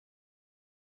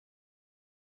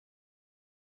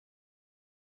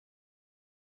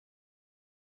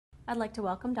I'd like to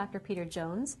welcome Dr. Peter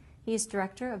Jones. He is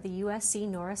director of the USC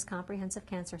Norris Comprehensive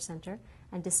Cancer Center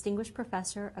and distinguished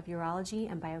professor of urology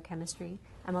and biochemistry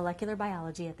and molecular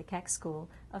biology at the Keck School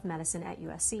of Medicine at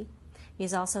USC. He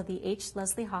is also the H.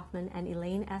 Leslie Hoffman and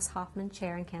Elaine S. Hoffman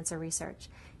Chair in Cancer Research.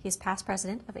 He is past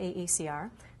president of AACR,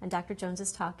 and Dr.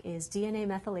 Jones's talk is DNA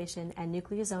methylation and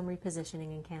nucleosome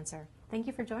repositioning in cancer. Thank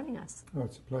you for joining us. Oh,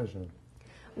 it's a pleasure.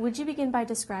 Would you begin by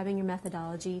describing your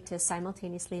methodology to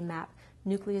simultaneously map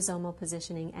nucleosomal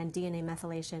positioning and DNA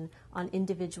methylation on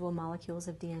individual molecules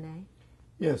of DNA?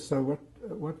 Yes, so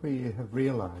what we have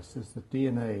realized is that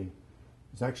DNA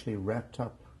is actually wrapped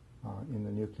up in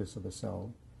the nucleus of a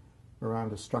cell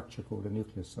around a structure called a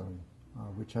nucleosome,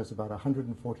 which has about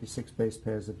 146 base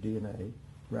pairs of DNA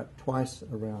wrapped twice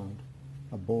around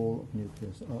a ball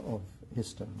of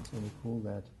histones, and we call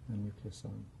that a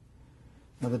nucleosome.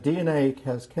 Now the DNA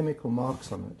has chemical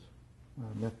marks on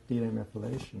it, DNA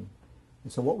methylation,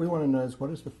 and so what we want to know is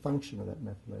what is the function of that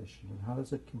methylation and how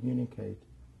does it communicate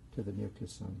to the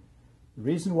nucleosome. The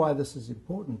reason why this is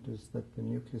important is that the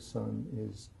nucleosome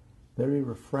is very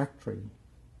refractory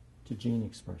to gene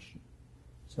expression.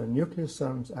 So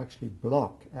nucleosomes actually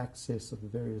block access of the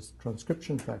various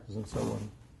transcription factors and so on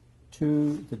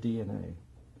to the DNA.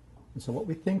 And so what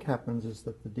we think happens is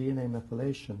that the DNA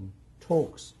methylation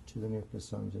talks to the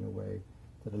nucleosomes in a way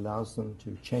that allows them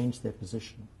to change their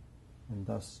position and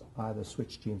thus either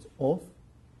switch genes off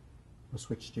or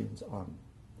switch genes on.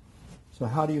 So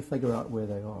how do you figure out where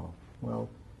they are? Well,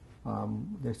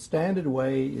 the standard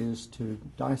way is to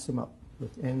dice them up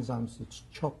with enzymes that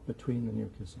chop between the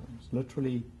nucleosomes,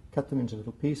 literally cut them into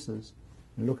little pieces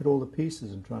and look at all the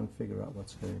pieces and try and figure out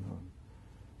what's going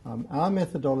on. Our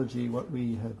methodology, what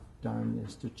we have done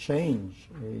is to change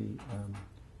a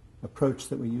approach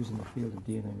that we use in the field of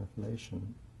DNA methylation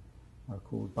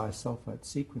called bisulfite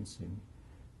sequencing.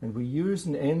 And we use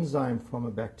an enzyme from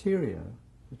a bacteria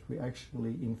that we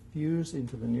actually infuse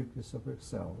into the nucleus of a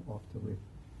cell after we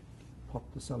pop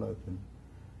the cell open.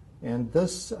 And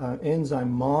this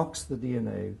enzyme marks the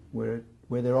DNA where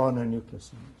there are no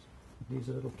nucleosomes. It leaves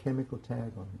a little chemical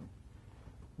tag on it.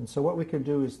 And so what we can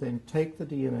do is then take the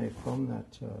DNA from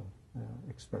that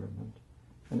experiment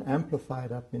and amplify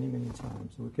it up many, many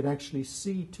times. So we can actually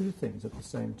see two things at the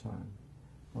same time.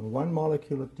 On one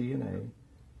molecule of DNA,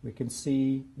 we can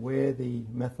see where the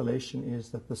methylation is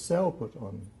that the cell put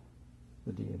on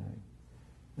the DNA.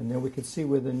 And then we can see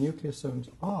where the nucleosomes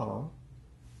are,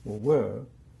 or were,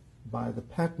 by the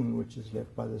pattern which is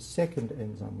left by the second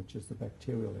enzyme, which is the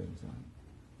bacterial enzyme.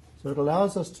 So it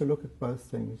allows us to look at both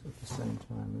things at the same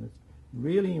time. And it's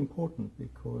really important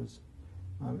because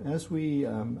as we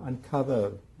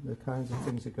uncover the kinds of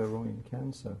things that go wrong in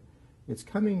cancer, it's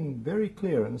coming very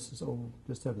clear, and this is all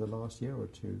just over the last year or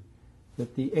two,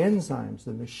 that the enzymes,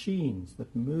 the machines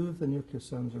that move the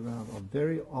nucleosomes around are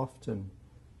very often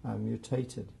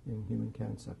mutated in human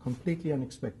cancer, completely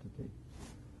unexpectedly.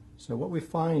 So what we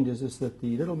find is that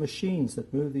the little machines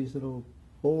that move these little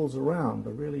balls around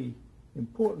are really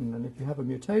important, and if you have a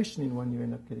mutation in one, you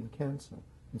end up getting cancer.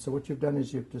 And so what you've done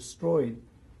is you've destroyed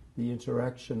the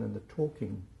interaction and the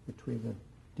talking between the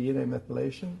DNA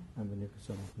methylation and the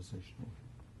nucleosomal positioning.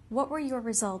 What were your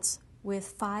results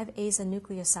with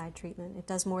 5-azonucleoside treatment? It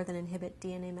does more than inhibit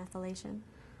DNA methylation.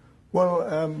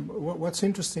 Well, what's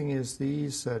interesting is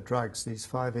these drugs, these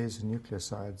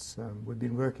 5-azonucleosides, we've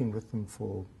been working with them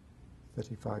for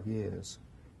 35 years,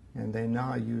 and they're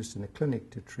now used in the clinic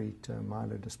to treat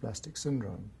myelodysplastic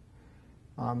syndrome.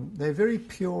 They're very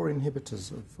pure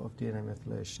inhibitors of DNA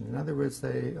methylation. In other words,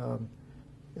 they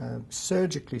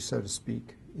surgically, so to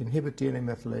speak, inhibit DNA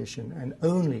methylation and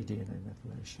only DNA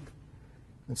methylation.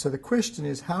 And so the question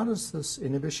is, how does this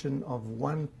inhibition of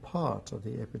one part of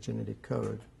the epigenetic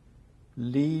code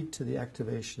lead to the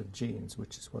activation of genes,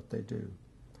 which is what they do?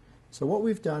 So what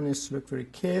we've done is to look very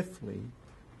carefully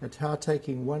at how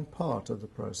taking one part of the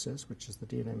process, which is the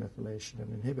DNA methylation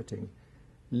and inhibiting,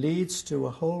 leads to a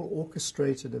whole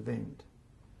orchestrated event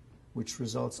which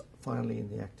results finally in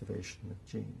the activation of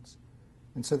genes.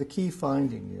 And so the key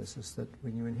finding is that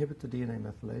when you inhibit the DNA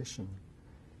methylation,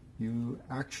 you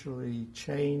actually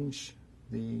change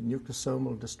the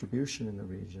nucleosomal distribution in the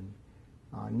region.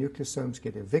 Nucleosomes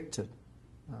get evicted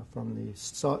from the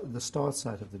start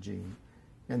site of the gene,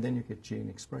 and then you get gene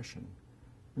expression.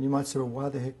 And you might say, well, why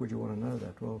the heck would you want to know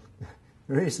that? Well,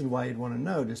 the reason why you'd want to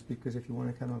know it is because if you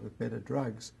want to come up with better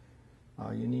drugs,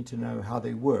 you need to know how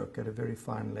they work at a very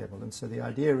fine level. And so the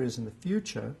idea is in the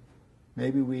future,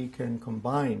 maybe we can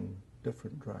combine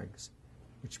different drugs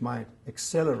which might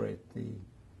accelerate the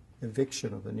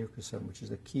eviction of the nucleosome, which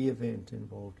is a key event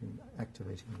involved in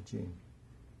activating the gene.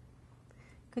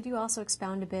 Could you also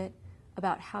expound a bit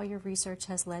about how your research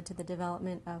has led to the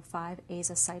development of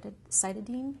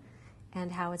 5-azacitidine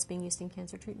and how it's being used in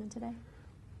cancer treatment today?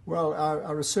 Well,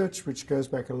 our research, which goes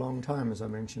back a long time, as I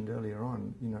mentioned earlier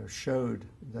on, showed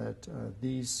that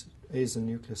these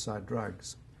azonucleoside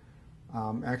drugs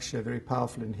actually are very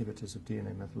powerful inhibitors of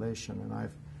DNA methylation, and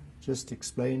I've just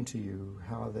explained to you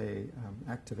how they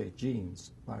activate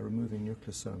genes by removing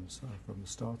nucleosomes from the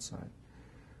start site.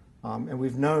 And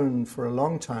we've known for a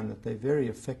long time that they're very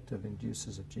effective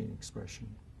inducers of gene expression.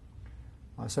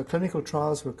 So clinical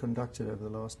trials were conducted over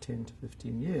the last 10 to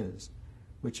 15 years,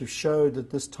 which have showed that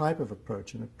this type of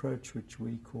approach, an approach which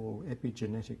we call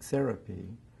epigenetic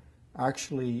therapy,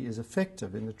 actually is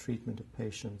effective in the treatment of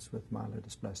patients with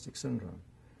myelodysplastic syndrome.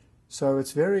 So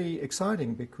it's very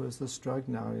exciting because this drug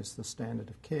now is the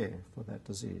standard of care for that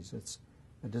disease. It's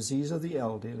a disease of the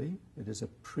elderly, it is a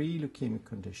pre-leukemic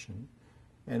condition,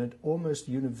 and it almost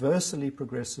universally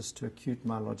progresses to acute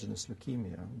myelogenous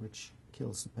leukemia, which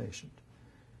kills the patient.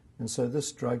 And so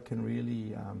this drug can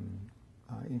really,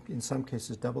 in some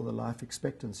cases, double the life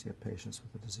expectancy of patients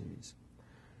with the disease.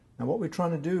 Now what we're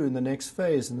trying to do in the next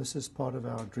phase, and this is part of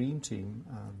our dream team,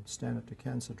 Stand Up to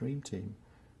Cancer dream team,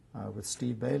 with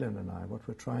Steve Balin and I, what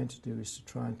we're trying to do is to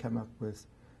try and come up with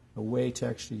a way to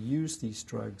actually use these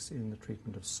drugs in the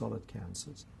treatment of solid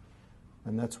cancers.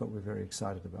 And that's what we're very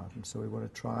excited about. And so we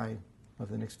want to try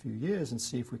over the next few years and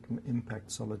see if we can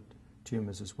impact solid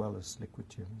tumors as well as liquid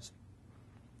tumors.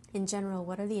 In general,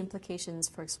 what are the implications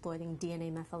for exploiting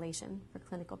DNA methylation for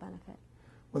clinical benefit?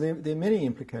 Well, there are many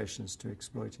implications to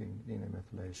exploiting DNA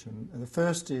methylation. The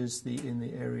first is in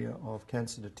the area of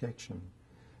cancer detection.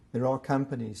 There are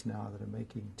companies now that are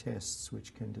making tests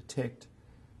which can detect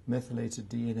methylated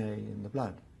DNA in the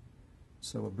blood.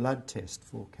 So a blood test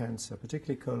for cancer,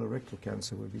 particularly colorectal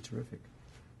cancer, would be terrific.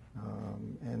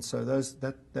 And so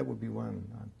that would be one.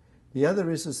 The other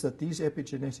is that these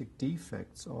epigenetic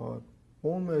defects are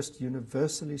almost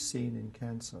universally seen in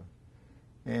cancer,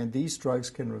 and these drugs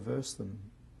can reverse them.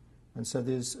 And so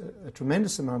there's a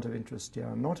tremendous amount of interest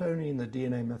here, not only in the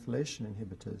DNA methylation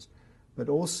inhibitors, but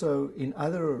also in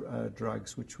other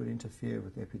drugs which would interfere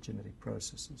with epigenetic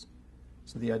processes.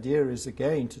 So the idea is,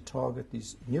 again, to target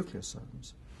these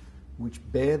nucleosomes, which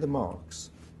bear the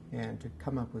marks, and to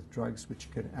come up with drugs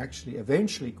which can actually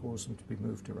eventually cause them to be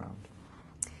moved around.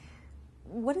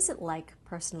 What is it like,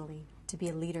 personally, to be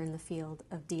a leader in the field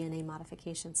of DNA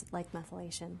modifications like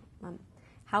methylation?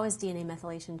 How has DNA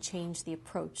methylation changed the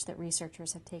approach that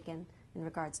researchers have taken in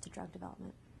regards to drug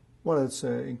development? Well, it's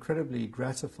incredibly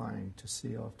gratifying to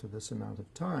see after this amount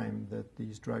of time that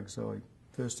these drugs are,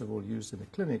 first of all, used in the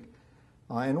clinic,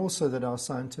 and also that our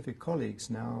scientific colleagues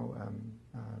now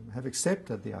have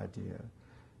accepted the idea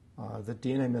that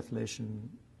DNA methylation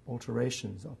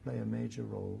alterations play a major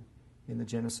role in the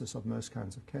genesis of most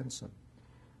kinds of cancer.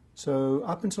 So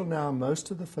up until now,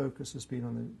 most of the focus has been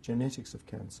on the genetics of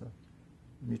cancer.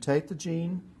 Mutate the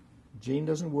gene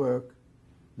doesn't work,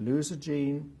 lose a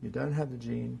gene, you don't have the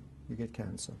gene, you get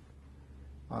cancer.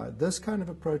 This kind of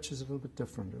approach is a little bit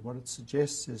different. What it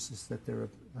suggests is that there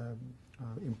are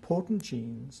important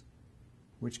genes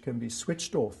which can be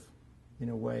switched off in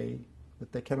a way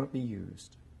that they cannot be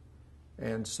used.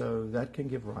 And so that can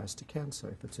give rise to cancer,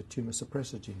 if it's a tumor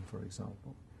suppressor gene, for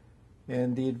example.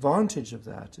 And the advantage of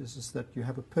that is that you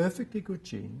have a perfectly good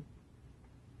gene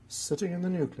sitting in the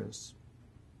nucleus,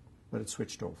 but it's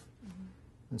switched off. Mm-hmm.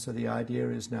 And so the idea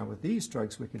is now with these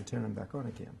drugs we can turn them back on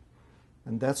again.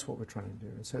 And that's what we're trying to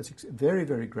do. And so it's very,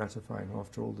 very gratifying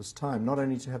after all this time, not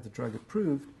only to have the drug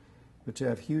approved, but to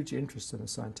have huge interest in the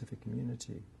scientific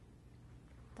community.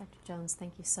 Dr. Jones,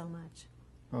 thank you so much.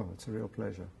 Oh, it's a real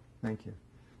pleasure. Thank you.